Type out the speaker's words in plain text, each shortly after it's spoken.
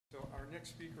next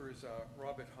speaker is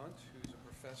Robert Hunt, who's a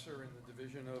professor in the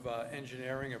Division of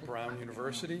Engineering at Brown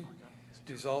University.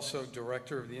 He's also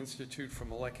director of the Institute for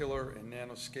Molecular and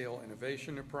Nanoscale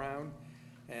Innovation at Brown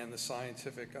and the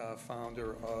scientific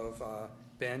founder of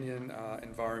Banyan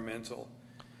Environmental.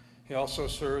 He also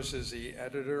serves as the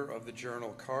editor of the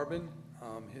journal Carbon.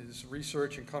 His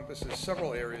research encompasses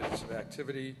several areas of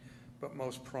activity, but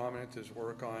most prominent is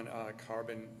work on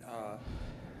carbon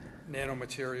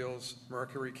nanomaterials,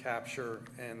 mercury capture,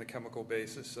 and the chemical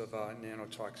basis of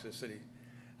nanotoxicity.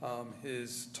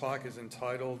 His talk is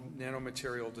entitled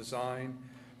Nanomaterial Design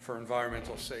for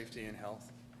Environmental Safety and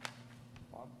Health.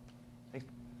 Bob?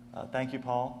 Thank you,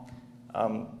 Paul.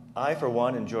 I, for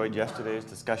one, enjoyed yesterday's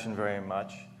discussion very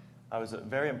much. I was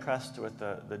very impressed with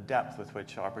the depth with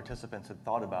which our participants had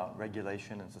thought about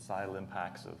regulation and societal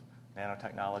impacts of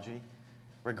nanotechnology.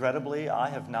 Regrettably, I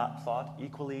have not thought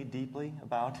equally deeply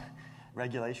about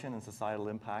regulation and societal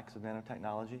impacts of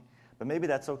nanotechnology, but maybe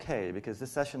that's okay because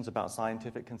this session's about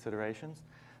scientific considerations.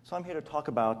 So I'm here to talk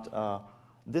about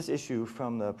this issue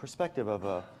from the perspective of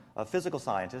a physical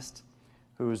scientist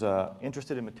who's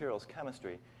interested in materials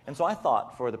chemistry. And so I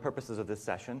thought, for the purposes of this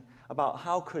session, about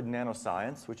how could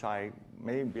nanoscience, which I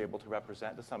may be able to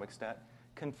represent to some extent,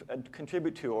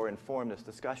 contribute to or inform this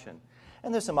discussion.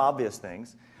 And there's some obvious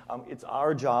things. It's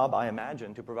our job, I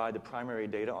imagine, to provide the primary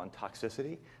data on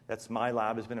toxicity. That's my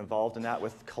lab has been involved in that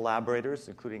with collaborators,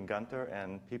 including Gunther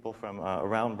and people from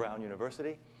around Brown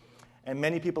University. And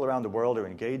many people around the world are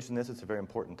engaged in this. It's a very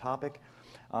important topic.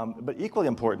 But equally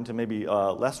important, and maybe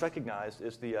less recognized,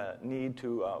 is the need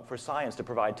for science to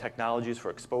provide technologies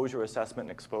for exposure assessment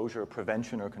and exposure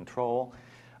prevention or control.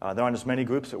 There aren't as many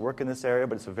groups that work in this area,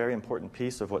 but it's a very important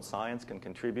piece of what science can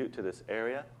contribute to this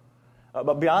area.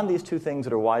 But beyond these two things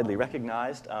that are widely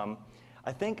recognized,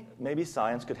 I think maybe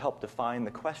science could help define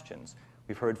the questions.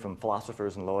 We've heard from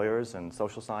philosophers and lawyers and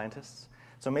social scientists.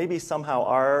 So maybe somehow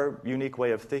our unique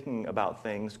way of thinking about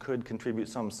things could contribute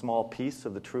some small piece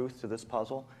of the truth to this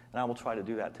puzzle, and I will try to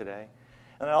do that today.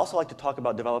 And I'd also like to talk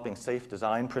about developing safe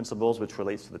design principles, which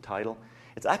relates to the title.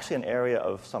 It's actually an area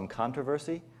of some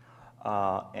controversy,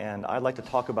 and I'd like to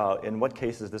talk about in what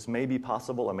cases this may be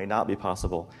possible or may not be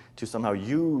possible to somehow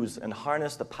use and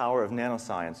harness the power of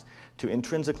nanoscience to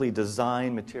intrinsically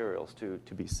design materials to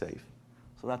be safe.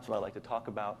 So that's what I'd like to talk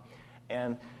about.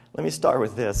 And let me start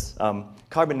with this.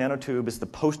 Carbon nanotube is the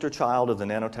poster child of the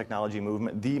nanotechnology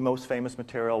movement, the most famous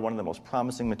material, one of the most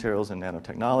promising materials in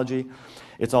nanotechnology.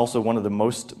 It's also one of the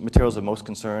materials of most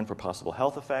concern for possible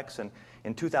health effects. And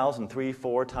in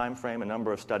 2003-04 timeframe, a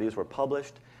number of studies were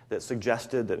published that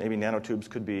suggested that maybe nanotubes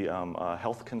could be a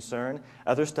health concern.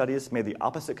 Other studies made the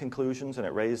opposite conclusions, and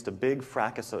it raised a big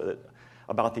fracas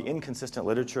about the inconsistent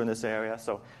literature in this area.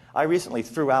 So I recently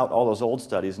threw out all those old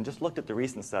studies and just looked at the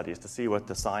recent studies to see what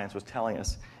the science was telling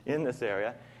us in this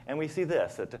area. And we see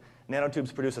this, that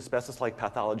nanotubes produce asbestos-like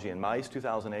pathology in mice,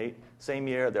 2008. Same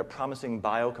year, they're promising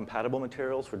biocompatible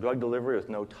materials for drug delivery with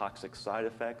no toxic side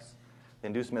effects. They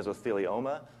induce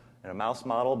mesothelioma in a mouse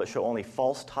model, but show only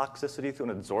false toxicity through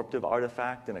an adsorptive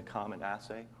artifact in a common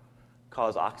assay.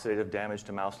 Cause oxidative damage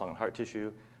to mouse lung and heart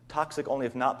tissue. Toxic only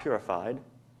if not purified.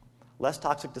 Less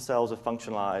toxic to cells if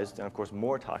functionalized, and of course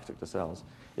more toxic to cells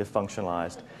if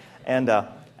functionalized. And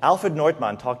Alfred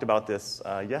Nortmann talked about this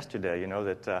yesterday,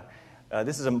 that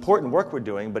this is important work we're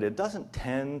doing, but it doesn't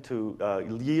tend to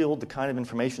yield the kind of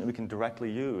information that we can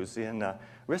directly use in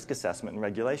risk assessment and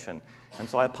regulation. And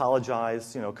so I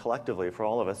apologize, collectively for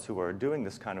all of us who are doing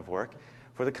this kind of work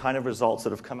for the kind of results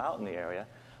that have come out in the area.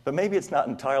 But maybe it's not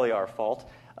entirely our fault.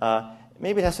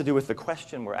 Maybe it has to do with the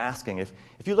question we're asking. If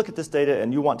you look at this data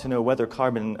and you want to know whether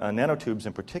carbon nanotubes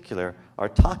in particular are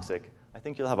toxic, I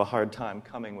think you'll have a hard time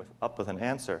coming up with an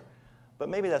answer. But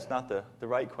maybe that's not the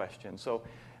right question. So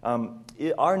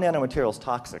are nanomaterials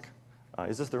toxic?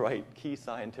 Is this the right key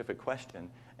scientific question?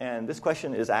 And this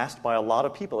question is asked by a lot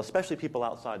of people, especially people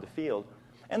outside the field.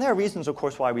 And there are reasons, of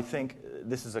course, why we think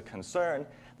this is a concern.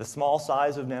 The small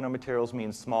size of nanomaterials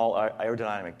means small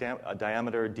aerodynamic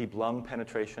diameter, deep lung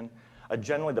penetration,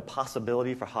 generally the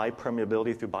possibility for high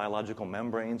permeability through biological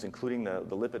membranes, including the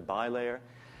lipid bilayer.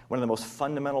 One of the most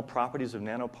fundamental properties of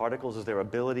nanoparticles is their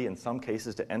ability, in some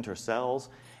cases, to enter cells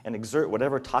and exert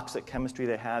whatever toxic chemistry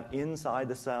they have inside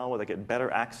the cell, where they get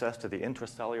better access to the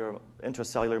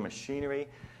intracellular machinery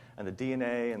and the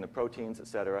DNA and the proteins, et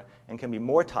cetera, and can be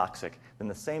more toxic than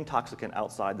the same toxicant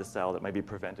outside the cell that may be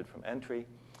prevented from entry.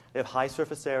 They have high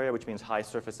surface area, which means high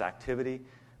surface activity.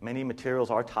 Many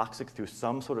materials are toxic through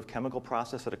some sort of chemical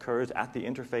process that occurs at the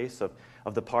interface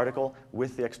of the particle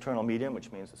with the external medium,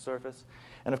 which means the surface.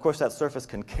 And of course, that surface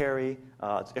can carry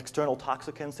external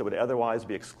toxicants that would otherwise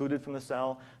be excluded from the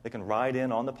cell. They can ride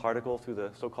in on the particle through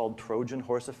the so-called Trojan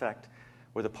horse effect,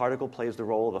 where the particle plays the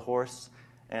role of the horse,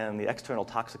 and the external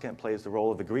toxicant plays the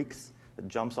role of the Greeks that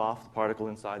jumps off the particle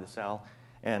inside the cell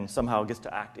and somehow gets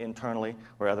to act internally,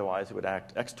 where otherwise it would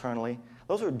act externally.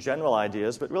 Those are general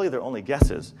ideas, but really they're only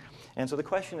guesses. And so the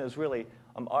question is really,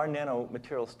 are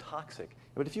nanomaterials toxic?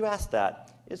 But if you ask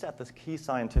that, is that the key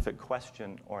scientific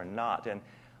question or not? And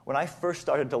when I first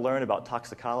started to learn about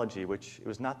toxicology, which it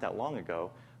was not that long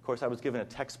ago, of course I was given a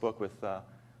textbook with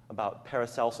about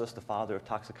Paracelsus, the father of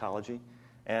toxicology.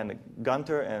 And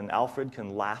Gunther and Alfred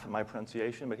can laugh at my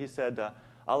pronunciation, but he said,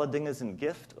 alle Dinge sind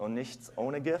Gift und nichts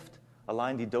ohne Gift.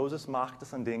 Allein die Dosis macht,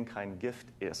 dass ein Ding kein Gift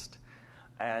ist.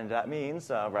 And that means,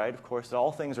 right, of course, that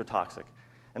all things are toxic.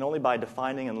 And only by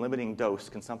defining and limiting dose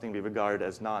can something be regarded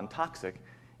as non-toxic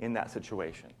in that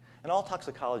situation. And all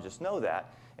toxicologists know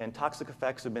that. And toxic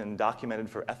effects have been documented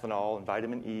for ethanol and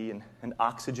vitamin E and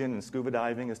oxygen, and scuba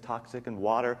diving is toxic, and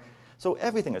water. So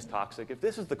everything is toxic. If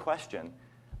this is the question,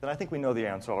 then I think we know the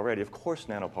answer already. Of course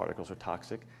nanoparticles are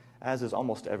toxic, as is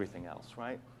almost everything else,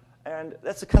 right? And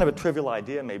that's a kind of a trivial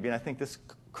idea, maybe, and I think this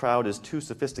crowd is too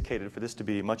sophisticated for this to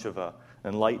be much of an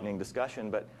enlightening discussion,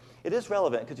 but it is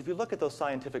relevant because if you look at those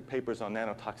scientific papers on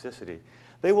nanotoxicity,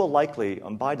 they will likely,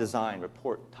 by design,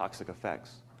 report toxic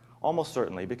effects, almost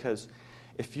certainly, because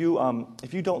if you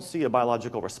don't see a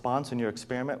biological response in your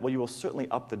experiment, well, you will certainly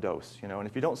up the dose, and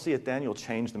if you don't see it then, you'll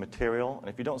change the material, and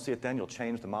if you don't see it then, you'll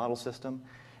change the model system.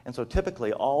 And so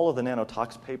typically, all of the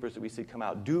nanotox papers that we see come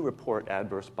out do report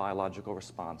adverse biological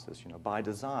responses, by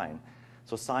design.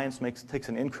 So science takes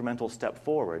an incremental step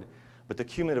forward, but the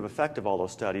cumulative effect of all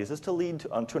those studies is to lead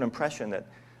to an impression that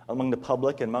among the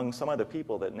public and among some other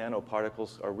people that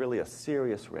nanoparticles are really a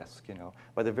serious risk,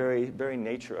 by the very, very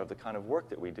nature of the kind of work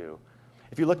that we do.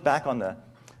 If you look back on the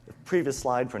previous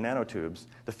slide for nanotubes,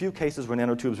 the few cases where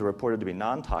nanotubes are reported to be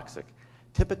non-toxic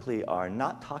typically are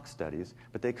not tox studies,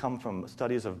 but they come from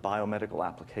studies of biomedical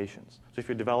applications. So if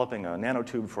you're developing a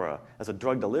nanotube as a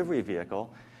drug delivery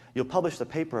vehicle, you'll publish the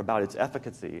paper about its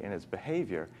efficacy and its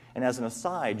behavior, and as an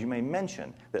aside, you may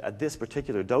mention that at this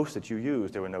particular dose that you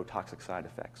used, there were no toxic side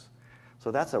effects. So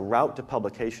that's a route to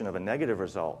publication of a negative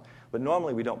result, but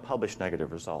normally we don't publish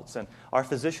negative results. And our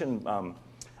physician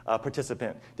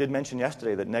participant did mention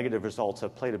yesterday that negative results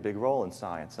have played a big role in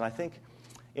science, and I think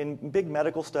in big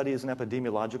medical studies and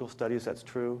epidemiological studies, that's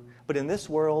true. But in this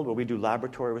world where we do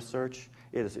laboratory research,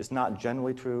 it's not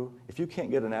generally true. If you can't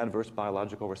get an adverse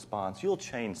biological response, you'll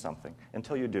change something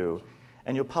until you do,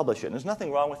 and you'll publish it. And there's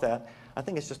nothing wrong with that. I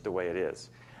think it's just the way it is.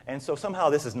 And so somehow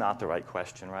this is not the right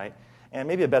question, right? And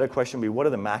maybe a better question would be, what are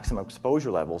the maximum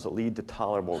exposure levels that lead to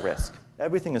tolerable risk?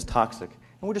 Everything is toxic,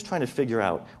 and we're just trying to figure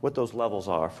out what those levels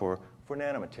are for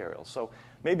nanomaterials. So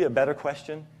maybe a better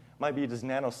question might be, does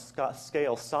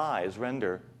nanoscale size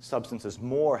render substances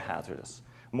more hazardous?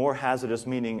 More hazardous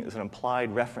meaning is an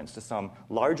implied reference to some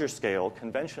larger scale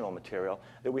conventional material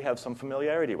that we have some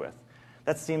familiarity with.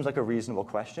 That seems like a reasonable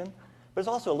question, but it's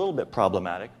also a little bit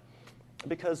problematic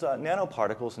because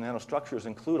nanoparticles and nanostructures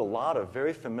include a lot of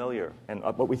very familiar and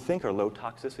what we think are low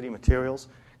toxicity materials.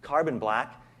 Carbon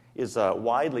black is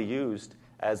widely used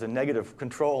as a negative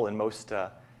control in most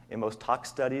tox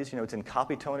studies. It's in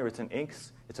copy toner, it's in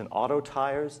inks, it's in auto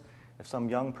tires. If some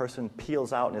young person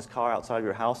peels out in his car outside of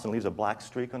your house and leaves a black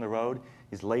streak on the road,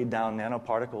 he's laid down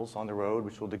nanoparticles on the road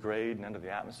which will degrade and enter the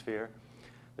atmosphere.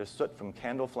 There's soot from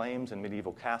candle flames in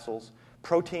medieval castles.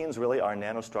 Proteins really are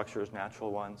nanostructures,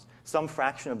 natural ones. Some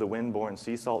fraction of the wind-borne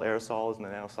sea salt aerosol is in the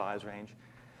nanosize range.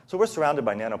 So we're surrounded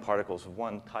by nanoparticles of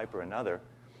one type or another.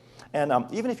 And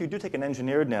even if you do take an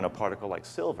engineered nanoparticle like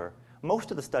silver,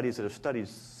 most of the studies that have studied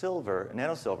silver,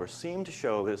 nanosilver, seem to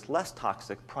show that it's less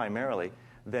toxic primarily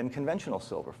than conventional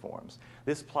silver forms.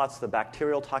 This plots the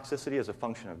bacterial toxicity as a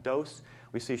function of dose.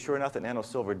 We see, sure enough, that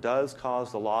nanosilver does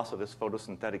cause the loss of this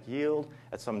photosynthetic yield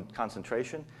at some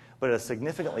concentration, but at a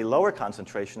significantly lower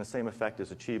concentration, the same effect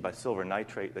is achieved by silver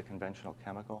nitrate, the conventional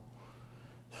chemical.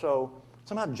 So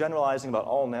somehow generalizing about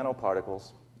all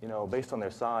nanoparticles, based on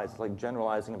their size, is like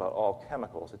generalizing about all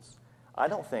chemicals. I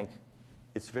don't think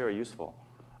it's very useful.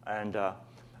 And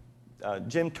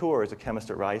Jim Tour is a chemist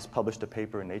at Rice, published a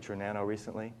paper in Nature Nano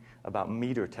recently about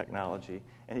meter technology,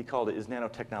 and he called it, "Is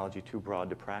nanotechnology too broad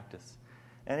to practice?"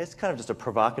 And it's kind of just a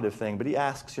provocative thing, but he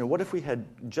asks, what if we had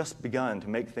just begun to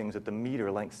make things at the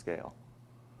meter length scale?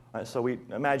 So we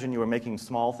imagine you were making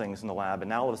small things in the lab, and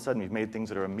now all of a sudden you've made things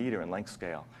that are a meter in length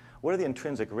scale. What are the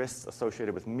intrinsic risks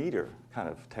associated with meter kind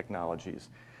of technologies?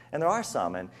 And there are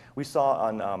some, and we saw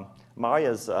on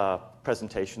Maria's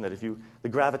presentation that the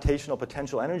gravitational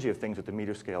potential energy of things at the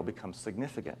meter scale becomes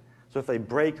significant. So if they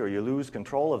break or you lose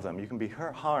control of them, you can be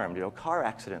harmed. Car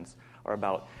accidents are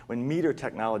about when meter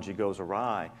technology goes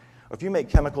awry. Or if you make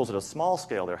chemicals at a small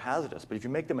scale, they're hazardous. But if you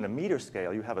make them at a meter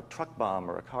scale, you have a truck bomb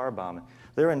or a car bomb.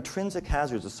 There are intrinsic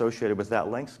hazards associated with that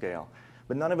length scale.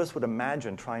 But none of us would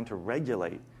imagine trying to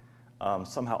regulate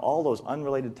somehow all those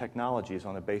unrelated technologies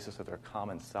on the basis of their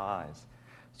common size.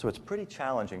 So it's pretty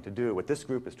challenging to do what this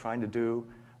group is trying to do,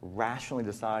 rationally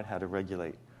decide how to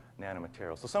regulate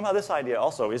nanomaterials. So somehow this idea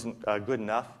also isn't good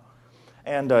enough.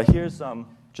 And here's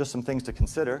just some things to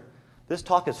consider. This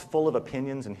talk is full of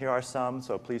opinions, and here are some,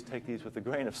 so please take these with a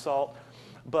grain of salt.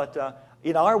 But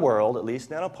in our world, at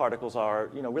least, nanoparticles are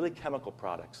really chemical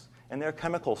products. And their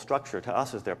chemical structure to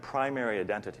us is their primary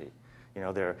identity.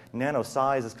 Their nano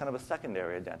size is kind of a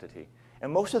secondary identity.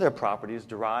 And most of their properties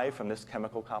derive from this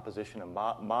chemical composition and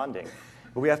bonding.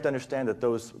 But we have to understand that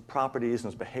those properties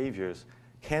and those behaviors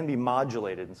can be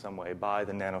modulated in some way by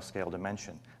the nanoscale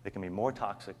dimension. They can be more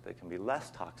toxic, they can be less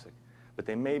toxic, but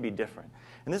they may be different.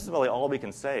 And this is really all we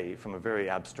can say from a very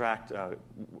abstract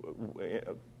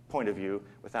point of view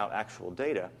without actual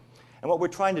data. And what we're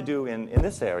trying to do in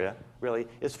this area, really,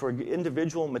 is for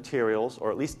individual materials,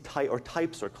 or at least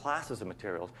types or classes of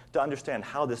materials, to understand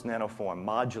how this nanoform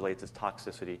modulates its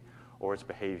toxicity or its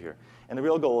behavior. And the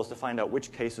real goal is to find out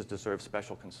which cases deserve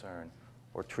special concern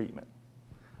or treatment.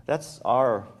 That's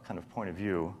our kind of point of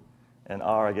view, and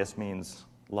our, I guess, means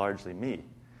largely me.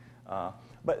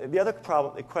 But the other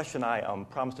question I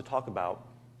promised to talk about,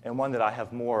 and one that I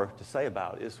have more to say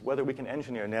about, is whether we can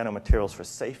engineer nanomaterials for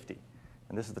safety.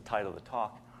 And this is the title of the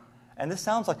talk. And this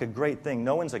sounds like a great thing.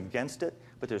 No one's against it,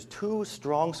 but there's two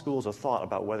strong schools of thought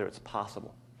about whether it's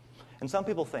possible. And some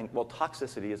people think, well,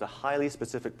 toxicity is a highly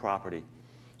specific property,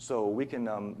 so we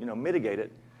can mitigate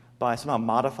it by somehow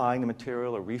modifying the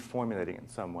material or reformulating it in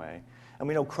some way. And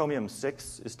we know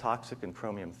chromium-6 is toxic and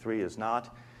chromium-3 is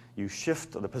not. You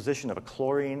shift the position of a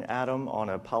chlorine atom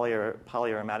on a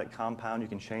polyaromatic compound, you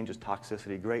can change its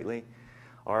toxicity greatly.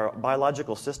 Our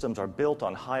biological systems are built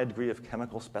on high degree of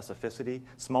chemical specificity.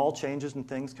 Small changes in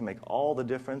things can make all the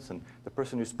difference, and the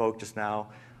person who spoke just now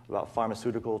about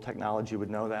pharmaceutical technology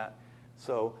would know that.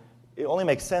 So it only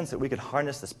makes sense that we could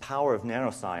harness this power of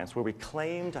nanoscience where we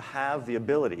claim to have the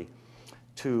ability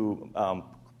to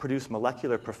produce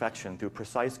molecular perfection through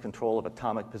precise control of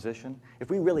atomic position.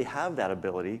 If we really have that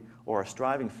ability or are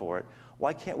striving for it,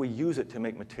 why can't we use it to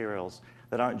make materials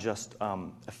that aren't just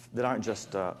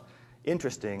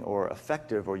interesting or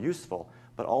effective or useful,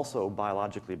 but also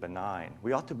biologically benign?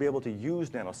 We ought to be able to use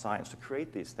nanoscience to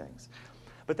create these things.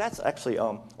 But that's actually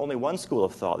only one school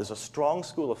of thought. There's a strong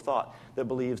school of thought that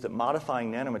believes that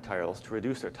modifying nanomaterials to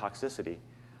reduce their toxicity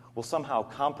will somehow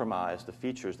compromise the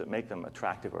features that make them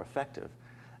attractive or effective.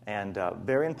 And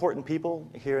very important people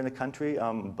here in the country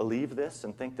believe this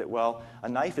and think that, well, a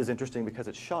knife is interesting because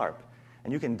it's sharp.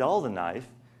 And you can dull the knife,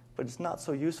 but it's not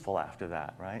so useful after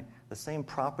that, right? The same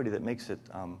property that makes it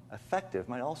effective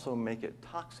might also make it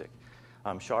toxic.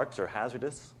 Sharks are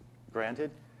hazardous,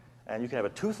 granted, and you can have a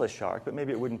toothless shark, but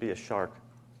maybe it wouldn't be a shark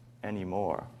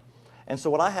anymore. And so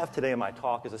what I have today in my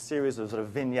talk is a series of sort of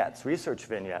vignettes, research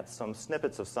vignettes, some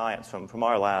snippets of science from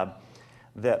our lab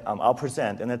that I'll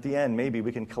present, and at the end, maybe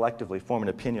we can collectively form an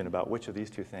opinion about which of these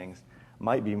two things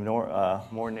might be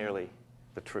more nearly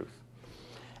the truth.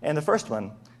 And the first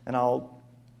one, and I'll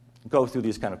go through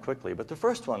these kind of quickly, but the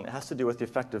first one has to do with the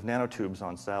effect of nanotubes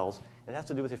on cells. It has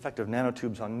to do with the effect of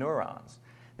nanotubes on neurons.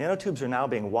 Nanotubes are now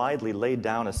being widely laid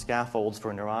down as scaffolds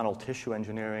for neuronal tissue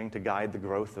engineering to guide the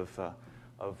growth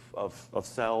of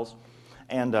cells.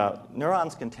 And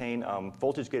neurons contain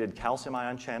voltage-gated calcium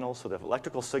ion channels, so the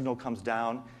electrical signal comes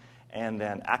down and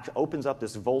then opens up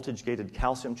this voltage-gated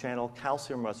calcium channel.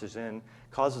 Calcium rushes in,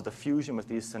 causes the fusion with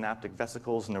these synaptic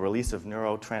vesicles and the release of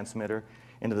neurotransmitter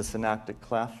into the synaptic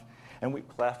cleft. And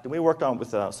we worked on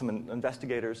with some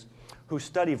investigators who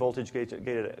study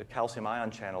voltage-gated calcium ion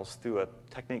channels through a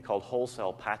technique called whole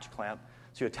cell patch clamp.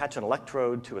 So you attach an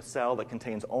electrode to a cell that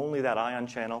contains only that ion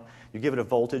channel. You give it a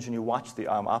voltage, and you watch the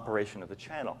operation of the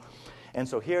channel. And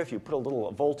so here, if you put a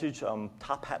little voltage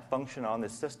top hat function on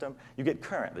this system, you get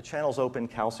current. The channel's open,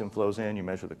 calcium flows in, you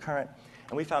measure the current.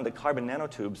 And we found that carbon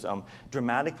nanotubes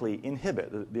dramatically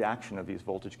inhibit the action of these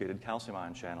voltage-gated calcium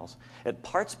ion channels. At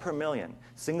parts per million,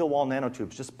 single-wall nanotubes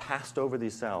just passed over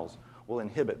these cells will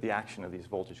inhibit the action of these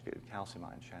voltage-gated calcium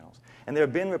ion channels. And there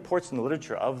have been reports in the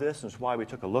literature of this, and that's why we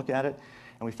took a look at it,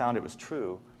 and we found it was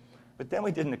true. But then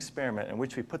we did an experiment in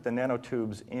which we put the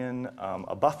nanotubes in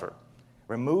a buffer,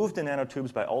 removed the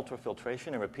nanotubes by ultrafiltration,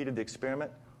 and repeated the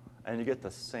experiment. and you get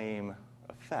the same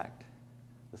effect.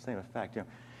 The same effect.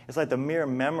 It's like the mere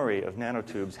memory of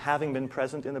nanotubes having been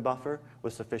present in the buffer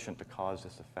was sufficient to cause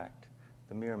this effect.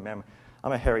 The mere memory.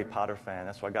 I'm a Harry Potter fan.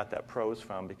 That's where I got that prose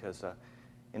from, because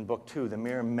in book 2, the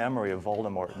mere memory of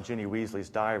Voldemort and Ginny Weasley's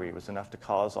diary was enough to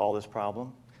cause all this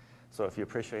problem. So if you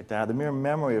appreciate that, the mere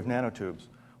memory of nanotubes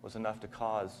was enough to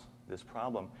cause this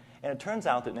problem. And it turns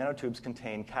out that nanotubes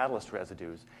contain catalyst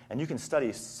residues. And you can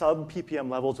study sub-ppm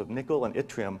levels of nickel and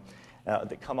yttrium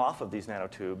that come off of these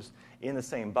nanotubes in the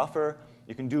same buffer.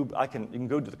 You can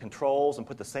go to the controls and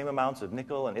put the same amounts of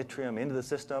nickel and yttrium into the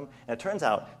system. And it turns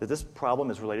out that this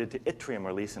problem is related to yttrium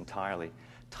release entirely.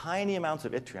 Tiny amounts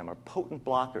of yttrium are potent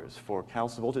blockers for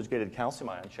voltage-gated calcium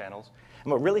ion channels.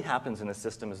 And what really happens in this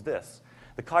system is this.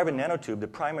 The carbon nanotube, the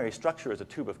primary structure is a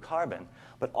tube of carbon,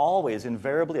 but always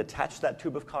invariably attached to that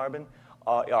tube of carbon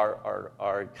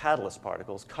are catalyst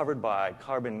particles covered by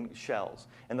carbon shells.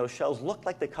 And those shells look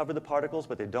like they cover the particles,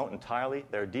 but they don't entirely.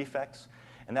 They're defects.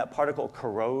 And that particle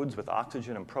corrodes with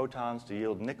oxygen and protons to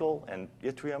yield nickel and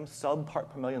yttrium, sub-part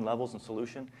per million levels in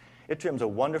solution. Yttrium's a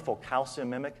wonderful calcium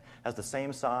mimic, has the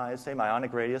same size, same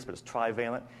ionic radius, but it's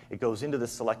trivalent. It goes into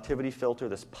this selectivity filter,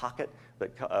 this pocket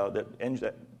that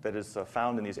is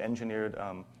found in these engineered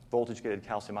voltage-gated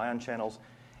calcium ion channels.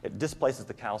 It displaces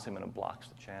the calcium and it blocks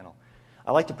the channel.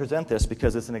 I like to present this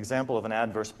because it's an example of an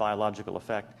adverse biological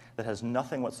effect that has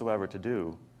nothing whatsoever to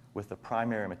do with the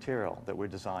primary material that we're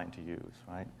designed to use,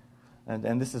 right?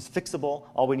 And this is fixable.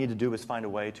 All we need to do is find a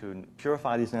way to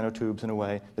purify these nanotubes in a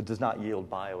way that does not yield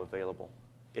bioavailable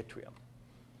yttrium.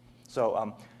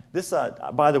 So this,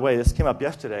 by the way, this came up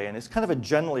yesterday, and it's kind of a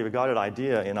generally regarded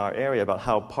idea in our area about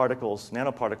how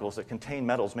nanoparticles that contain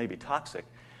metals may be toxic.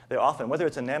 They often, whether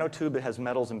it's a nanotube that has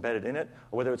metals embedded in it,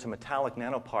 or whether it's a metallic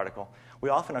nanoparticle, we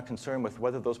often are concerned with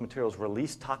whether those materials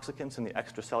release toxicants in the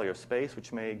extracellular space,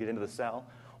 which may get into the cell,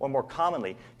 or more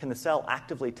commonly, can the cell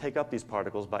actively take up these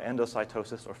particles by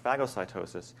endocytosis or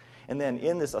phagocytosis? And then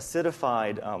in this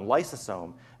acidified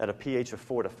lysosome at a pH of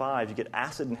 4 to 5, you get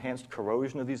acid-enhanced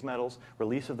corrosion of these metals,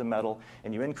 release of the metal,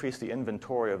 and you increase the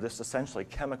inventory of this essentially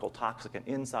chemical toxicant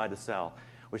inside the cell,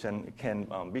 which then can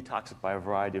be toxic by a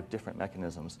variety of different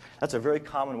mechanisms. That's a very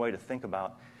common way to think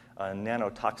about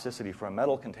nanotoxicity for a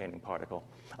metal-containing particle.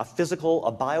 A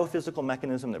biophysical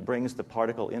mechanism that brings the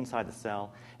particle inside the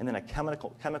cell, and then a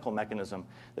chemical mechanism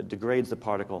that degrades the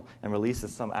particle and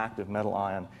releases some active metal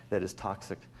ion that is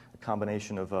toxic, a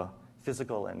combination of a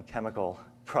physical and chemical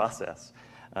process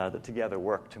that together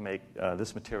work to make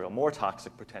this material more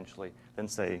toxic, potentially, than,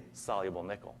 say, soluble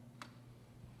nickel.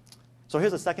 So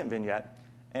here's a second vignette.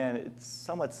 And it's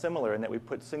somewhat similar in that we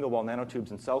put single-wall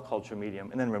nanotubes in cell culture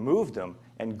medium and then removed them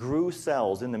and grew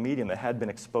cells in the medium that had been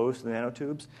exposed to the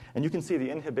nanotubes. And you can see the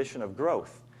inhibition of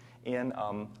growth in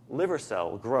liver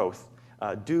cell growth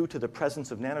due to the presence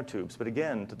of nanotubes, but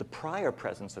again, to the prior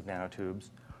presence of nanotubes,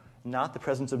 not the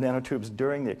presence of nanotubes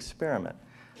during the experiment.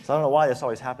 So I don't know why this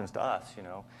always happens to us,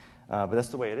 but that's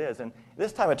the way it is. And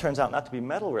this time it turns out not to be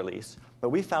metal release, but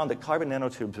we found that carbon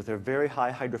nanotubes with their very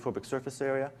high hydrophobic surface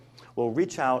area will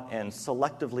reach out and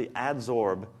selectively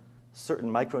adsorb certain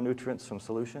micronutrients from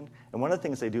solution. And one of the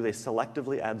things they do, they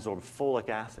selectively adsorb folic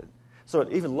acid. So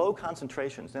at even low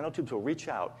concentrations, nanotubes will reach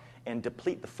out and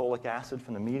deplete the folic acid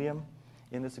from the medium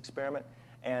in this experiment.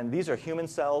 And these are human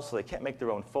cells, so they can't make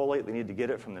their own folate. They need to get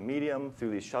it from the medium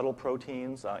through these shuttle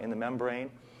proteins in the membrane.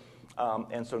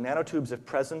 And so nanotubes, if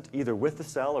present, either with the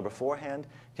cell or beforehand,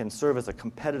 can serve as a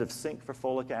competitive sink for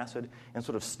folic acid and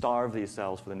sort of starve these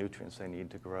cells for the nutrients they need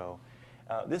to grow.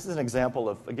 This is an example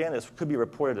of, again, this could be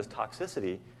reported as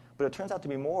toxicity, but it turns out to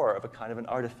be more of a kind of an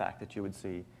artifact that you would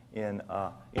see in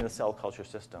a cell culture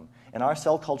system. And our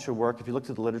cell culture work, if you look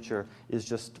at the literature, is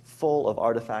just full of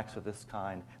artifacts of this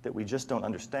kind that we just don't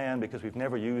understand because we've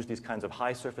never used these kinds of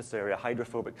high surface area,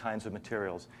 hydrophobic kinds of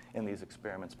materials in these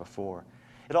experiments before.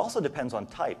 It also depends on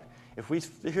type. We're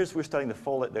studying the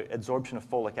adsorption of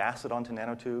folic acid onto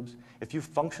nanotubes. If you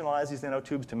functionalize these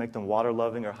nanotubes to make them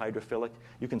water-loving or hydrophilic,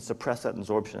 you can suppress that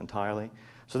adsorption entirely.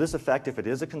 So this effect, if it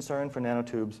is a concern for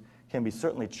nanotubes, can be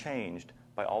certainly changed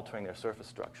by altering their surface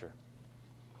structure.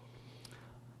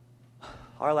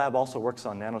 Our lab also works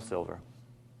on nanosilver.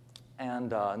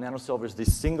 And nanosilver is the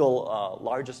single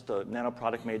largest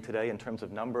nanoproduct made today in terms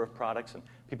of number of products. And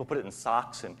people put it in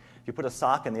socks. And if you put a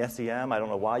sock in the SEM, I don't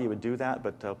know why you would do that,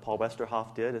 but Paul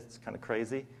Westerhoff did. It's kind of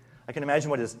crazy. I can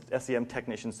imagine what his SEM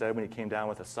technician said when he came down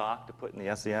with a sock to put in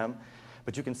the SEM.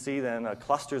 But you can see then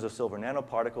clusters of silver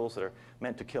nanoparticles that are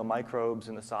meant to kill microbes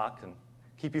in the sock and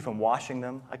keep you from washing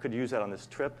them. I could use that on this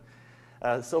trip.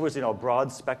 Silver is a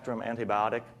broad-spectrum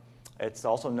antibiotic. It's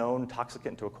also known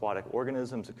toxicant to aquatic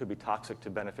organisms. It could be toxic to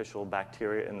beneficial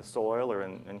bacteria in the soil or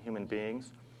in human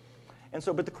beings. And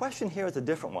so, but the question here is a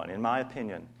different one, in my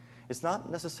opinion. It's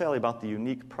not necessarily about the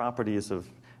unique properties of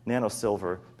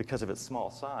nanosilver because of its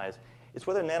small size. It's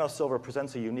whether nanosilver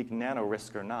presents a unique nano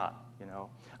risk or not.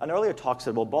 An earlier talk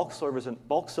said, well, bulk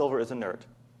silver is inert,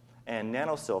 and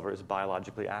nanosilver is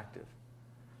biologically active.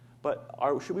 But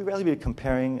should we really be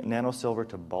comparing nanosilver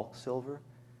to bulk silver?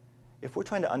 If we're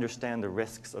trying to understand the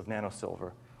risks of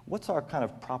nanosilver, what's our kind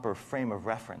of proper frame of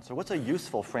reference, or what's a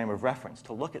useful frame of reference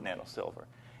to look at nanosilver?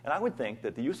 And I would think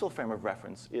that the useful frame of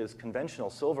reference is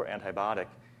conventional silver antibiotic,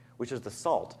 which is the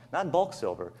salt, not bulk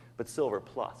silver, but silver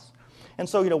plus. And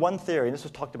so, one theory, and this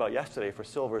was talked about yesterday for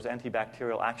silver's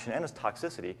antibacterial action and its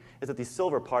toxicity, is that these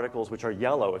silver particles, which are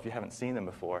yellow if you haven't seen them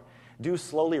before, do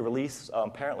slowly release,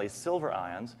 apparently, silver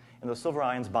ions, and those silver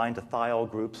ions bind to thiol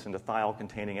groups and to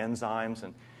thiol-containing enzymes,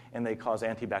 and they cause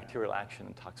antibacterial action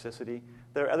and toxicity.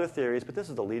 There are other theories, but this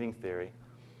is the leading theory.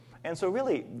 And so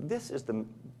really, this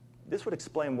would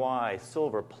explain why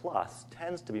silver plus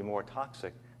tends to be more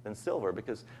toxic than silver,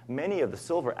 because many of the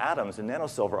silver atoms in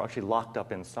nanosilver are actually locked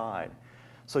up inside.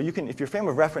 So if your frame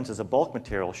of reference is a bulk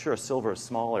material, sure, silver is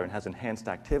smaller and has enhanced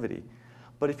activity.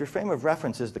 But if your frame of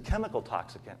reference is the chemical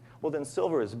toxicant, well, then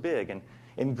silver is big. And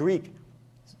in Greek,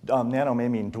 nano may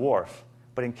mean dwarf,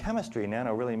 but in chemistry,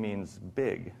 nano really means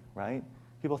big, right?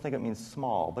 People think it means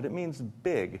small, but it means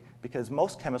big because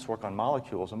most chemists work on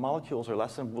molecules, and molecules are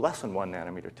less than 1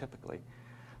 nanometer typically.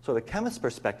 So the chemist's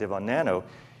perspective on nano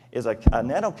is a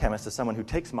nanochemist is someone who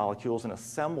takes molecules and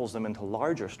assembles them into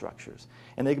larger structures,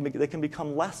 and they can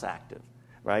become less active,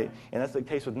 right? And that's the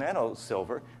case with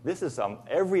nanosilver. This is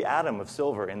every atom of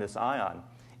silver in this ion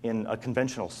in a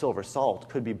conventional silver salt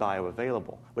could be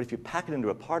bioavailable. But if you pack it into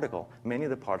a particle, many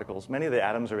of the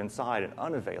atoms are inside and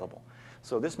unavailable.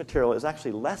 So this material is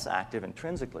actually less active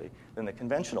intrinsically than the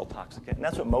conventional toxicant, and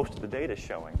that's what most of the data is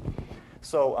showing.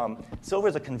 So silver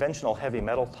is a conventional heavy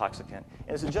metal toxicant,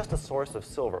 and is it just a source of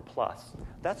silver plus?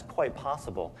 That's quite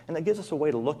possible, and that gives us a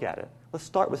way to look at it. Let's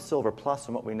start with silver plus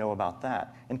and what we know about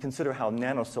that, and consider how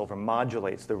nanosilver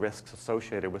modulates the risks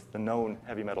associated with the known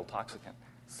heavy metal toxicant,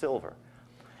 silver.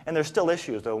 And there's still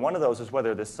issues, though. One of those is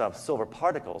whether this silver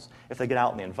particles, if they get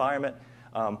out in the environment,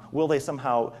 will they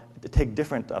somehow take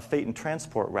different fate and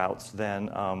transport routes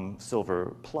than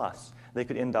silver plus? They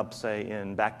could end up, say,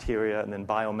 in bacteria and then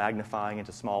biomagnifying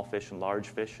into small fish and large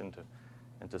fish,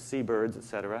 into seabirds, et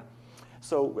cetera.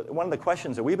 So one of the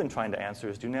questions that we've been trying to answer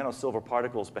is, do nanosilver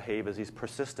particles behave as these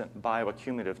persistent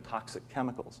bioaccumulative toxic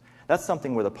chemicals? That's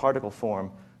something where the particle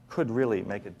form could really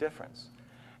make a difference.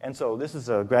 And so this is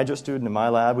a graduate student in my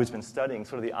lab who's been studying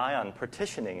sort of the ion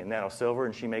partitioning in nanosilver,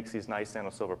 and she makes these nice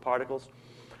nanosilver particles,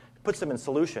 puts them in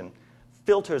solution,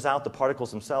 filters out the particles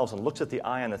themselves, and looks at the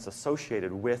ion that's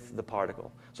associated with the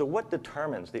particle. So what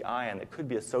determines the ion that could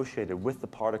be associated with the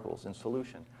particles in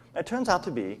solution? It turns out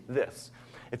to be this.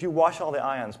 If you wash all the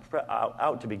ions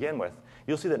out to begin with,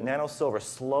 you'll see that nanosilver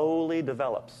slowly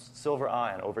develops silver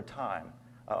ion over time,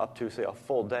 up to, say, a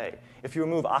full day. If you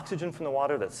remove oxygen from the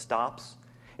water, that stops.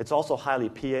 It's also highly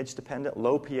pH dependent.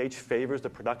 Low pH favors the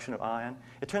production of ion.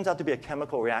 It turns out to be a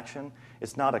chemical reaction.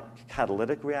 It's not a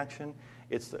catalytic reaction.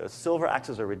 Silver acts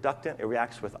as a reductant. It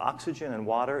reacts with oxygen and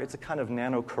water. It's a kind of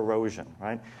nano-corrosion,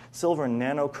 right? Silver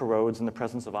nano-corrodes in the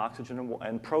presence of oxygen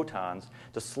and protons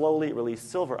to slowly release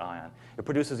silver ion. It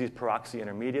produces these peroxy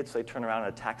intermediates. They turn around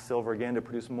and attack silver again to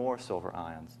produce more silver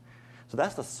ions. So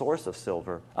that's the source of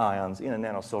silver ions in a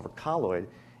nanosilver colloid,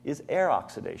 is air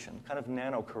oxidation, kind of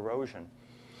nano-corrosion.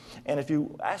 And if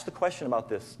you ask the question about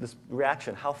this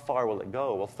reaction, how far will it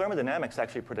go? Well, thermodynamics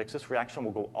actually predicts this reaction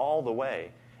will go all the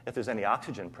way if there's any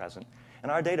oxygen present. And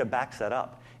our data backs that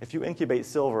up. If you incubate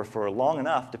silver for long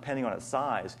enough, depending on its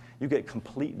size, you get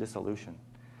complete dissolution.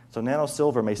 So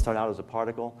nanosilver may start out as a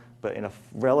particle, but in a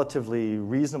relatively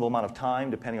reasonable amount of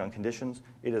time, depending on conditions,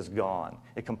 it is gone.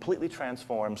 It completely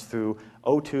transforms through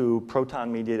O2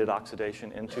 proton-mediated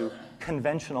oxidation into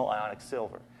conventional ionic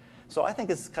silver. So I think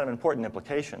it's kind of important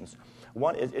implications.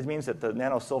 One, it means that the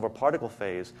nanosilver particle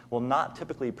phase will not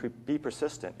typically be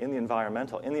persistent in the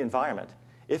environment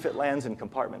if it lands in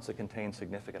compartments that contain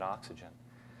significant oxygen.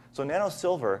 So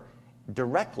nanosilver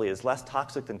directly is less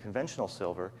toxic than conventional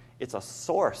silver. It's a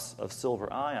source of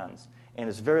silver ions, and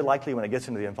it's very likely when it gets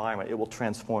into the environment, it will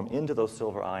transform into those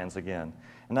silver ions again.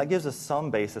 And that gives us some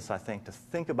basis, I think, to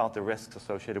think about the risks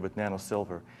associated with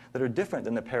nanosilver that are different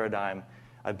than the paradigm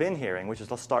I've been hearing, which is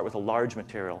let's start with a large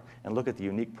material and look at the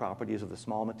unique properties of the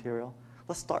small material.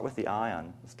 Let's start with the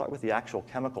ion. Let's start with the actual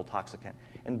chemical toxicant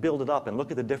and build it up and look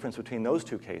at the difference between those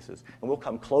two cases, and we'll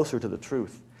come closer to the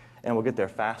truth, and we'll get there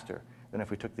faster than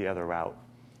if we took the other route.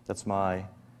 That's my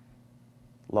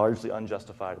largely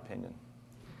unjustified opinion.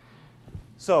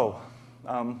 So,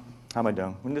 how am I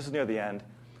doing? This is near the end.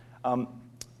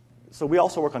 So we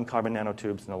also work on carbon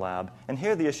nanotubes in the lab, and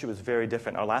here the issue is very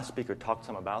different. Our last speaker talked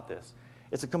some about this.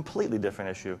 It's a completely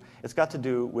different issue. It's got to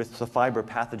do with the fiber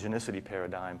pathogenicity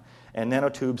paradigm, and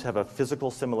nanotubes have a physical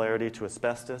similarity to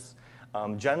asbestos.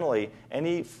 Generally,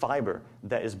 any fiber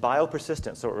that is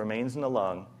biopersistent, so it remains in the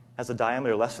lung, has a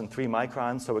diameter less than 3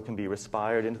 microns, so it can be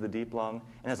respired into the deep lung,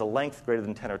 and has a length greater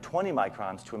than 10 or 20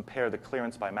 microns to impair the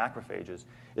clearance by macrophages,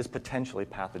 is potentially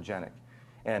pathogenic.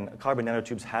 And carbon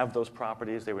nanotubes have those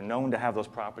properties. They were known to have those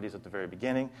properties at the very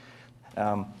beginning.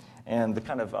 And the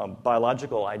kind of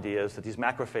biological idea is that these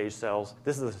macrophage cells,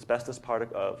 this is the asbestos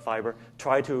fiber,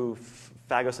 try to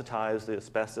phagocytize the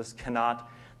asbestos,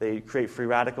 cannot. They create free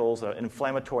radicals, an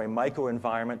inflammatory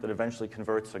microenvironment that eventually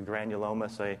converts a granuloma,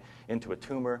 say, into a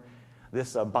tumor.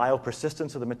 This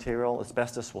biopersistence of the material,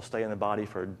 asbestos will stay in the body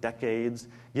for decades,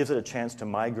 gives it a chance to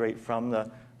migrate from the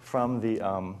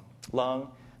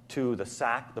lung to the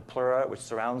sac, the pleura, which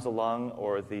surrounds the lung,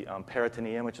 or the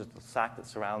peritoneum, which is the sac that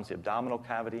surrounds the abdominal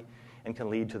cavity, and can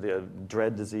lead to the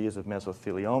dread disease of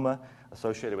mesothelioma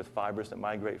associated with fibers that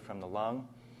migrate from the lung.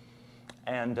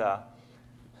 And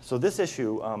so this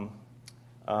issue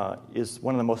is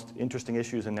one of the most interesting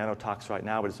issues in nanotox right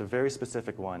now, but it's a very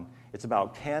specific one. It's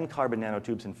about, can carbon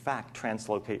nanotubes in fact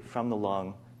translocate from the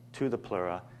lung to the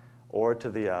pleura, or to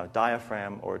the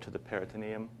diaphragm, or to the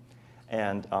peritoneum?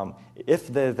 And if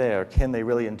they're there, can they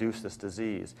really induce this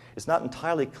disease? It's not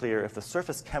entirely clear if the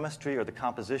surface chemistry or the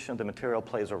composition of the material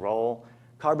plays a role.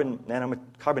 Carbon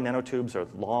nanotubes are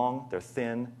long, they're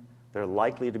thin, they're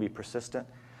likely to be persistent.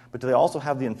 But do they also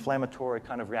have the inflammatory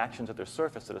kind of reactions at their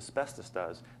surface that asbestos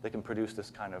does that can produce this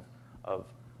kind of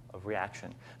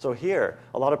reaction? So here,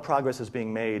 a lot of progress is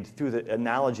being made through the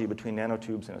analogy between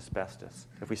nanotubes and asbestos.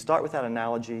 If we start with that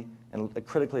analogy and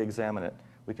critically examine it,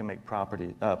 we can make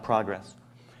progress.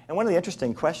 And one of the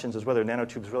interesting questions is whether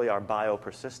nanotubes really are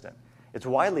biopersistent. It's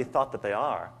widely thought that they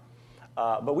are,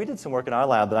 but we did some work in our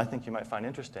lab that I think you might find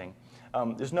interesting.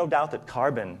 There's no doubt that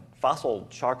fossil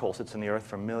charcoal sits in the earth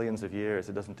for millions of years.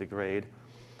 It doesn't degrade.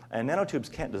 And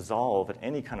nanotubes can't dissolve at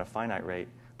any kind of finite rate,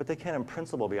 but they can in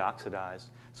principle be oxidized.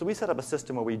 So we set up a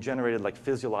system where we generated like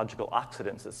physiological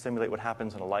oxidants that simulate what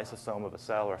happens in a lysosome of a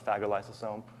cell or a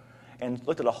phagolysosome, and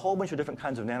looked at a whole bunch of different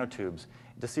kinds of nanotubes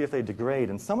to see if they degrade,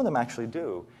 and some of them actually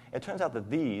do. It turns out that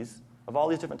of all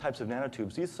these different types of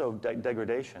nanotubes, these show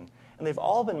degradation, and they've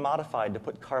all been modified to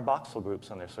put carboxyl groups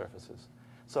on their surfaces.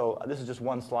 So this is just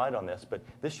one slide on this, but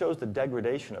this shows the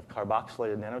degradation of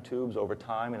carboxylated nanotubes over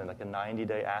time in like a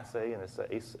 90-day assay in this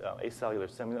acellular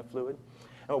simulant fluid.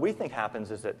 And what we think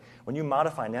happens is that when you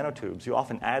modify nanotubes, you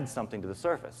often add something to the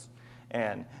surface.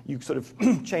 And you sort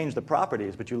of change the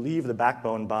properties, but you leave the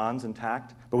backbone bonds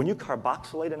intact. But when you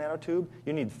carboxylate a nanotube,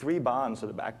 you need 3 bonds to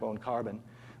the backbone carbon.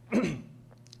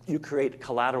 You create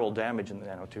collateral damage in the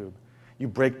nanotube. You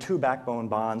break 2 backbone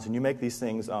bonds, and you make these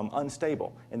things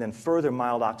unstable. And then further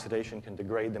mild oxidation can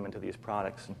degrade them into these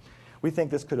products. And we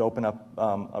think this could open up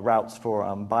routes for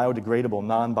biodegradable,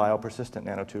 non-biopersistent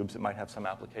nanotubes that might have some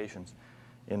applications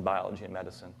in biology and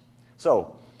medicine.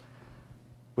 So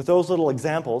with those little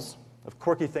examples of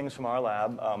quirky things from our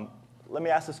lab, let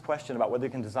me ask this question about whether you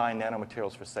can design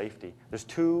nanomaterials for safety. There's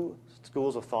 2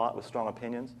 schools of thought with strong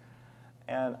opinions,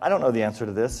 and I don't know the answer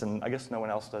to this, and I guess no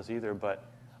one else does either, but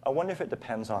I wonder if it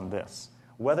depends on this,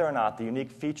 whether or not the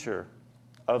unique feature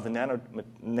of the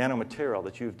nanomaterial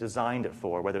that you've designed it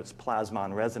for, whether it's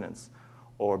plasmon resonance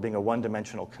or being a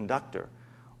one-dimensional conductor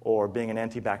or being an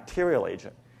antibacterial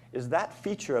agent, is that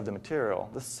feature of the material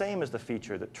the same as the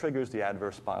feature that triggers the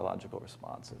adverse biological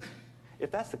responses? If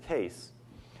that's the case,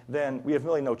 then we have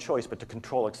really no choice but to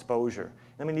control exposure.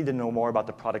 Then we need to know more about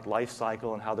the product life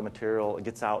cycle and how the material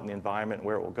gets out in the environment,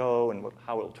 where it will go, and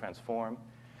how it will transform.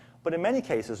 But in many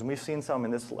cases, and we've seen some in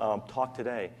this talk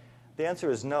today, the answer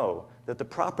is no, that the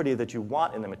property that you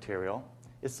want in the material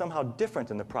is somehow different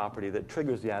than the property that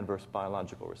triggers the adverse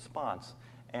biological response.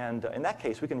 And in that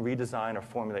case, we can redesign or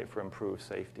formulate for improved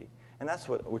safety. And that's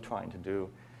what we're trying to do.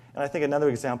 And I think another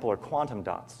example are quantum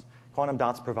dots. Quantum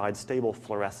dots provide stable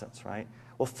fluorescence, right?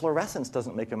 Well, fluorescence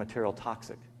doesn't make a material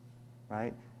toxic,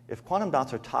 right? If quantum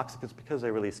dots are toxic, it's because they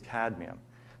release cadmium.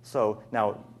 So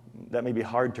now, that may be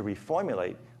hard to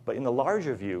reformulate, but in the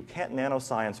larger view, can't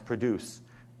nanoscience produce,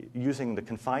 using the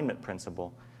confinement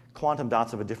principle, quantum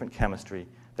dots of a different chemistry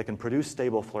that can produce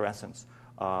stable fluorescence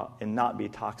and not be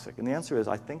toxic? And the answer is,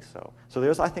 I think so. So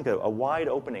there's, I think, a wide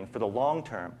opening for the long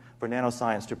term for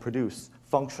nanoscience to produce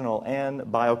functional and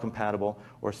biocompatible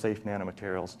or safe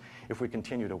nanomaterials if we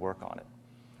continue to work on it.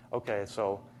 Okay,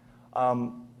 so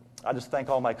I just thank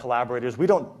all my collaborators. We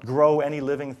don't grow any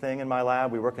living thing in my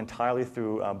lab. We work entirely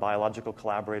through biological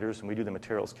collaborators, and we do the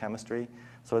materials chemistry.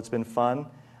 So it's been fun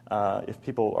if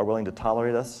people are willing to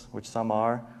tolerate us, which some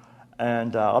are.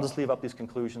 And I'll just leave up these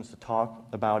conclusions to talk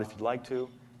about if you'd like to,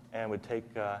 and would take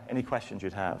any questions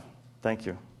you'd have. Thank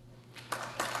you.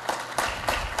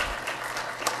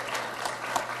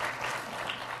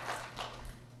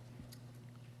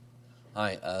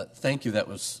 Hi, thank you. That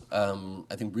was,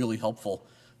 I think, really helpful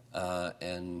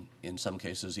and in some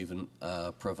cases even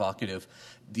provocative.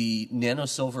 The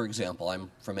nanosilver example,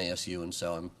 I'm from ASU, and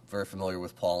so I'm very familiar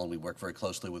with Paul, and we work very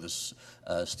closely with his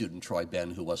student, Troy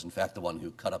Ben, who was in fact the one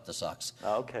who cut up the socks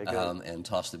Okay, good. and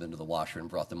tossed them into the washer and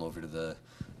brought them over to the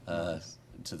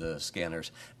to the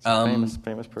scanners. Famous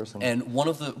person. And one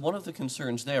of the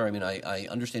concerns there, I mean, I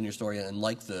understand your story and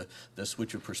like the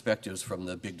switch of perspectives from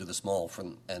the big to the small,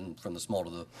 from the small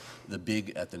to the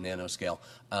big at the nanoscale.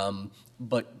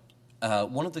 But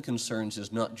one of the concerns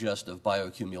is not just of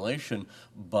bioaccumulation,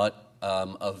 but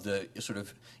of the sort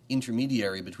of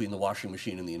intermediary between the washing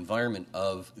machine and the environment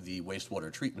of the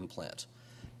wastewater treatment plant.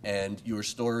 And your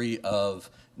story of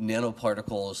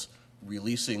nanoparticles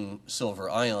releasing silver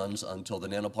ions until the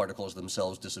nanoparticles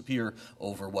themselves disappear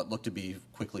over what looked to be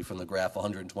quickly from the graph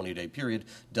 120-day period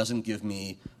doesn't give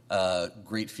me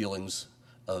great feelings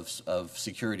of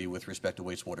security with respect to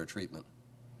wastewater treatment.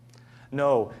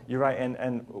 No, you're right,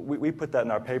 and we put that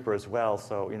in our paper as well.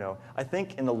 So, I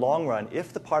think in the long run,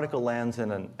 if the particle lands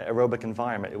in an aerobic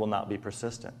environment, it will not be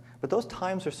persistent. But those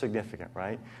times are significant,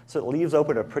 right? So it leaves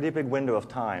open a pretty big window of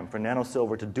time for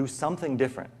nanosilver to do something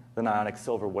different than ionic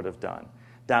silver would have done.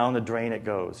 Down the drain it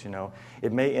goes,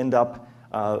 It may end up,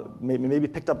 maybe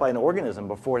picked up by an organism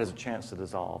before it has a chance to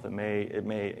dissolve. It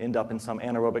may end up in some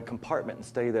anaerobic compartment and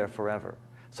stay there forever.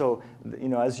 So,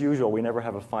 as usual, we never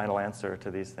have a final answer to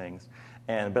these things.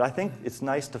 But I think it's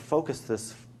nice to focus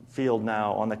this field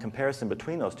now on the comparison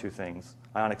between those two things,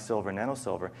 ionic silver and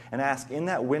nanosilver, and ask, in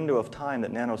that window of time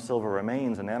that nanosilver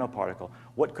remains a nanoparticle,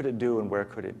 what could it do and where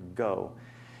could it go?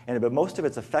 But most of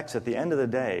its effects at the end of the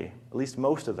day, at least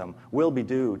most of them, will be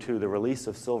due to the release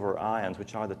of silver ions,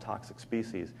 which are the toxic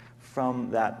species,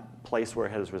 from that place where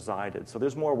it has resided. So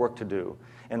there's more work to do,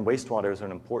 and wastewater is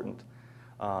an important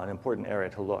area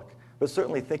to look. But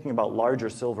certainly thinking about larger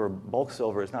silver, bulk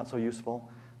silver, is not so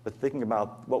useful. But thinking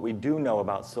about what we do know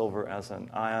about silver as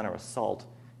an ion or a salt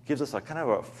gives us a kind of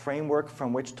a framework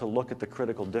from which to look at the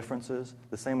critical differences,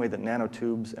 the same way that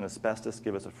nanotubes and asbestos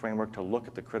give us a framework to look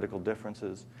at the critical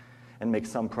differences and make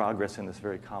some progress in this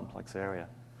very complex area.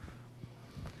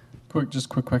 Quick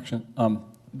question.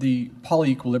 The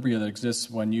polyequilibria that exists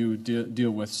when you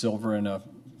deal with silver in a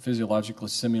physiological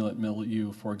simulant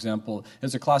milieu, for example,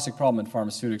 is a classic problem in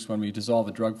pharmaceutics. When we dissolve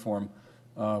a drug form,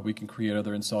 we can create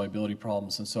other insolubility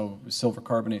problems. And so silver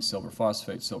carbonate, silver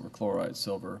phosphate, silver chloride,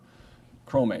 silver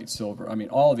chromate, silver. I mean,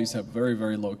 all of these have very,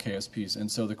 very low KSPs. And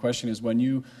so the question is, when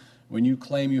you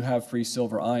claim you have free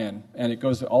silver ion, and it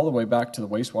goes all the way back to the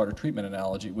wastewater treatment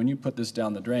analogy, when you put this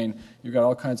down the drain, you've got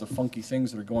all kinds of funky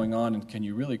things that are going on, and can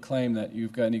you really claim that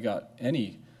you've got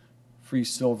any free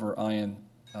silver ion,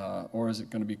 or is it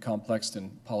going to be complexed in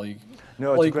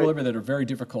polyequilibria that are very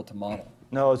difficult to model?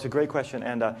 No, it's a great question.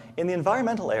 And in the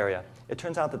environmental area, it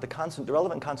turns out that the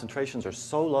relevant concentrations are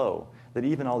so low that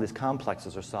even all these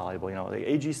complexes are soluble. The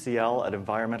AgCl at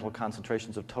environmental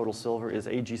concentrations of total silver is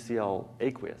AgCl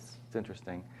aqueous. It's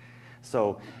interesting.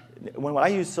 So when I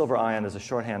use silver ion as a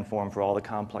shorthand form for all the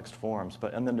complex forms,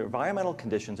 but under environmental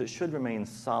conditions, it should remain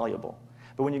soluble.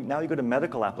 But now you go to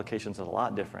medical applications, it's a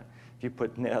lot different. If you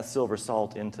put silver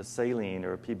salt into saline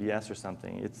or PBS or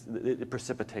something, it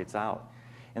precipitates out.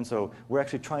 And so we're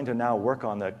actually trying to now work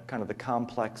on the kind of the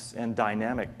complex and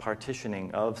dynamic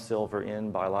partitioning of silver in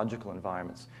biological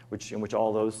environments, in which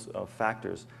all those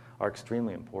factors are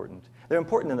extremely important. They're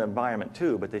important in the environment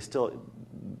too, but they still,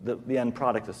 the end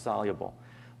product is soluble.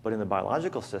 But in the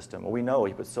biological system, we know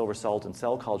you put silver salt in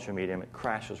cell culture medium, it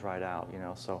crashes right out.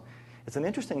 So it's an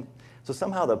interesting. So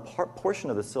somehow the portion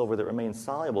of the silver that remains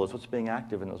soluble is what's being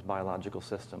active in those biological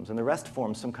systems, and the rest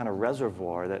forms some kind of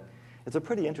reservoir that. It's a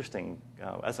pretty interesting,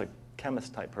 as a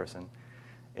chemist type person,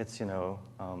 it's, sort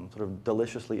of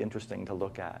deliciously interesting to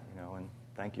look at, and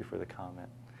thank you for the comment.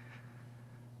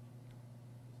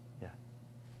 Yeah.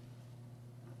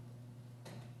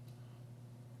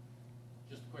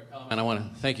 Just a quick And I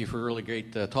want to thank you for a really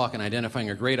great talk and identifying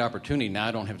a great opportunity. Now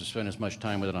I don't have to spend as much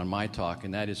time with it on my talk,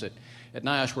 and that is that at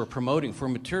NIOSH we're promoting for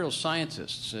material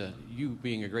scientists, you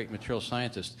being a great material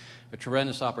scientist, a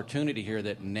tremendous opportunity here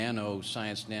that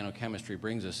nanoscience, nanochemistry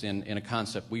brings us in a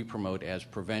concept we promote as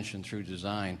prevention through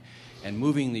design, and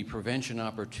moving the prevention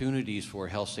opportunities for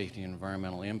health, safety, and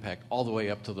environmental impact all the way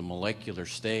up to the molecular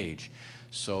stage.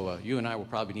 So you and I will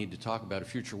probably need to talk about a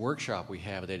future workshop we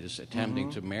have that is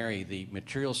attempting to marry the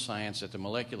material science at the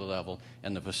molecular level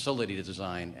and the facility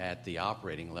design at the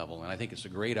operating level. And I think it's a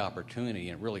great opportunity,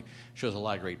 and it really shows a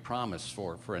lot of great promise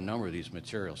for a number of these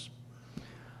materials.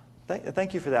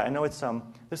 Thank you for that. I know it's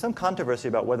there's some controversy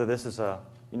about whether this is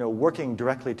working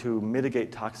directly to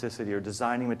mitigate toxicity or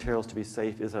designing materials to be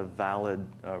safe is a valid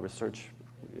research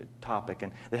topic.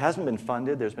 And it hasn't been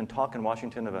funded. There's been talk in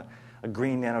Washington of a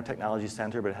green nanotechnology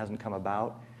center, but it hasn't come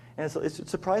about. And it's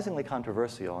surprisingly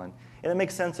controversial. And it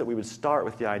makes sense that we would start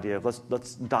with the idea of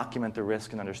let's document the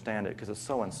risk and understand it because it's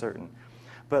so uncertain.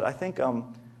 But I think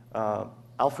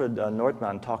Alfred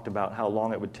Nordmann talked about how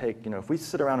long it would take. If we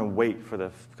sit around and wait for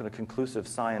the kind of conclusive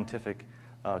scientific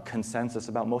consensus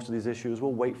about most of these issues,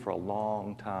 we'll wait for a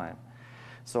long time.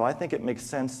 So I think it makes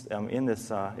sense in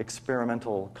this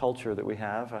experimental culture that we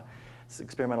have, this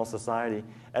experimental society,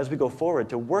 as we go forward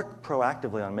to work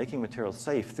proactively on making materials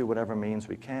safe through whatever means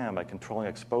we can, by controlling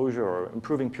exposure or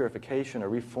improving purification or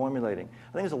reformulating.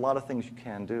 I think there's a lot of things you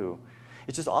can do.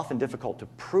 It's just often difficult to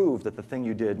prove that the thing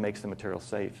you did makes the material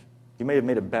safe. You may have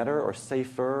made it better or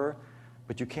safer,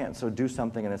 but you can't do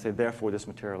something and then say, therefore, this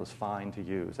material is fine to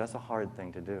use. That's a hard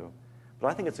thing to do. But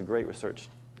I think it's a great research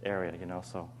area,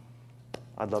 so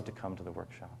I'd love to come to the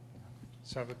workshop.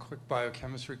 So I have a quick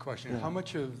biochemistry question. Yeah. How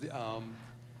much of the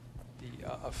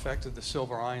effect of the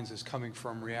silver ions is coming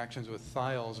from reactions with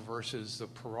thiols versus the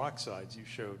peroxides you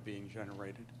showed being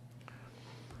generated?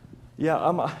 Yeah,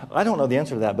 I don't know the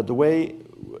answer to that, but the way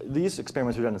these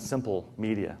experiments are done in simple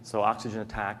media. So oxygen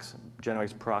attacks,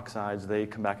 generates peroxides, they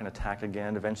come back and attack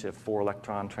again. Eventually, a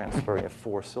 4-electron transfer, you have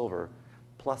 4 silver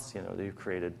plus, that you've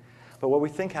created. But what we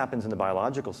think happens in the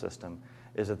biological system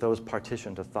is that those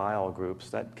partition to thiol groups,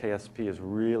 that KSP is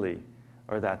really,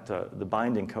 or that the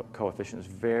binding coefficient is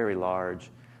very large.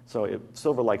 So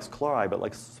silver likes chloride, but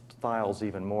likes thiols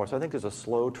even more. So I think there's a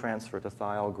slow transfer to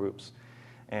thiol groups.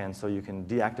 And so you can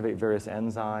deactivate various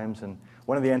enzymes. And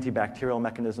one of the antibacterial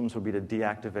mechanisms would be to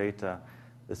deactivate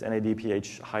this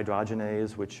NADPH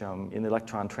hydrogenase, which in the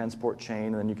electron transport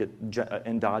chain, and then you get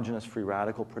endogenous free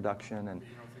radical production. And But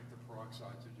you don't think the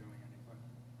peroxides are doing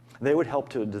anything? they would help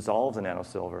to dissolve the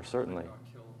nanosilver, certainly.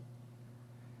 Kill.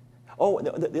 Oh,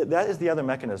 that is the other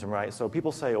mechanism, right? So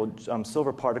people say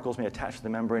silver particles may attach to the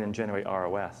membrane and generate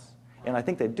ROS. And I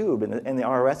think they do, and the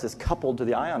ROS is coupled to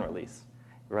the ion release,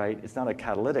 right? It's not a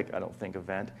catalytic, I don't think,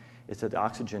 event. It's that the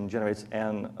oxygen generates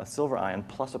a silver ion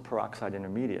plus a peroxide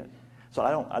intermediate. So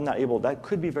I'm not able, that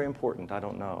could be very important, I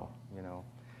don't know,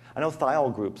 I know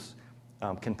thiol groups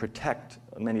can protect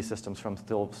many systems from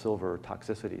silver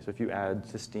toxicity. So if you add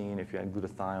cysteine, if you add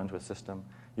glutathione to a system,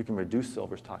 you can reduce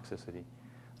silver's toxicity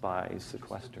by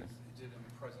sequestering. If you did in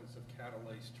the presence of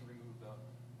catalase to remove the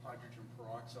hydrogen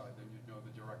peroxide, then you'd know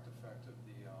the direct effect of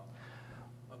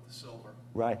the silver.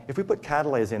 Right. If we put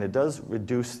catalase in, it does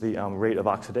reduce the rate of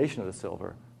oxidation of the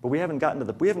silver. But we haven't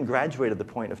graduated the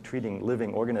point of treating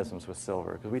living organisms with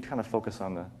silver because we kind of focus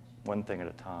on the one thing at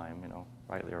a time,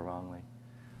 rightly or wrongly.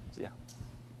 So, yeah.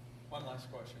 One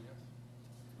last question, yes?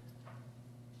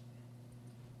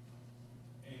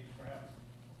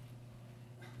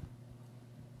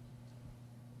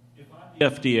 If I'm the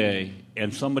FDA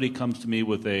and somebody comes to me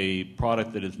with a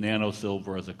product that is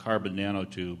nanosilver as a carbon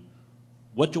nanotube,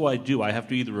 what do? I have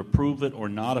to either approve it or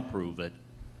not approve it.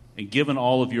 And given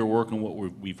all of your work and what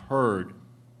we've heard,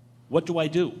 what do I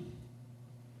do?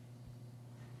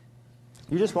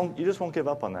 You just won't give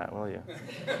up on that, will you?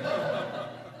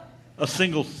 A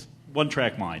single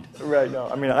one-track mind. Right. No.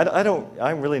 I mean, I don't.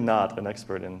 I'm really not an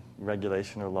expert in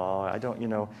regulation or law. I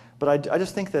don't. But I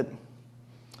just think that.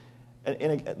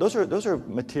 Those are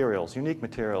materials, unique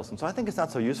materials, and so I think it's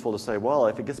not so useful to say, well,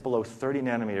 if it gets below 30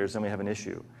 nanometers, then we have an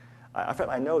issue.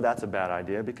 I know that's a bad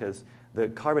idea because the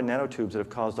carbon nanotubes that have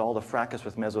caused all the fracas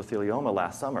with mesothelioma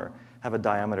last summer have a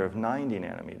diameter of 90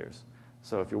 nanometers.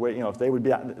 So if if they would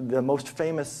be the most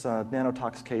famous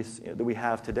nanotox case that we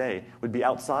have today would be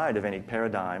outside of any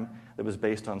paradigm that was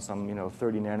based on some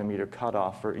 30 nanometer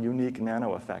cutoff for unique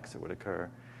nano effects that would occur.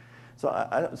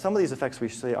 So some of these effects we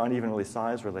say aren't even really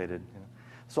size related.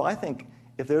 So I think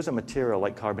if there's a material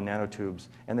like carbon nanotubes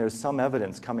and there's some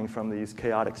evidence coming from these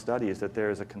chaotic studies that there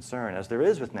is a concern, as there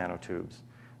is with nanotubes,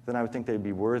 then I would think they'd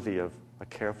be worthy of a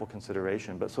careful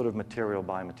consideration, but sort of material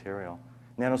by material.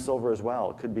 Nanosilver as well.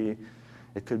 It could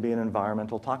be an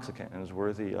environmental toxicant and is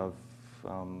worthy of,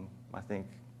 I think,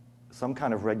 some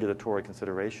kind of regulatory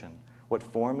consideration. What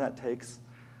form that takes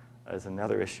is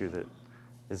another issue that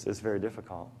is very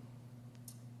difficult.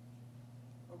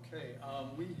 Okay,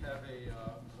 we have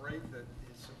a break that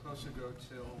is supposed to go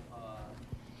till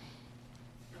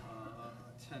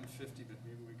 10:50, but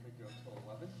maybe we could go till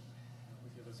 11.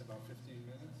 Would give us about 15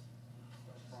 minutes.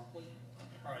 Start promptly.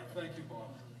 All right, thank you,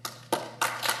 Bob.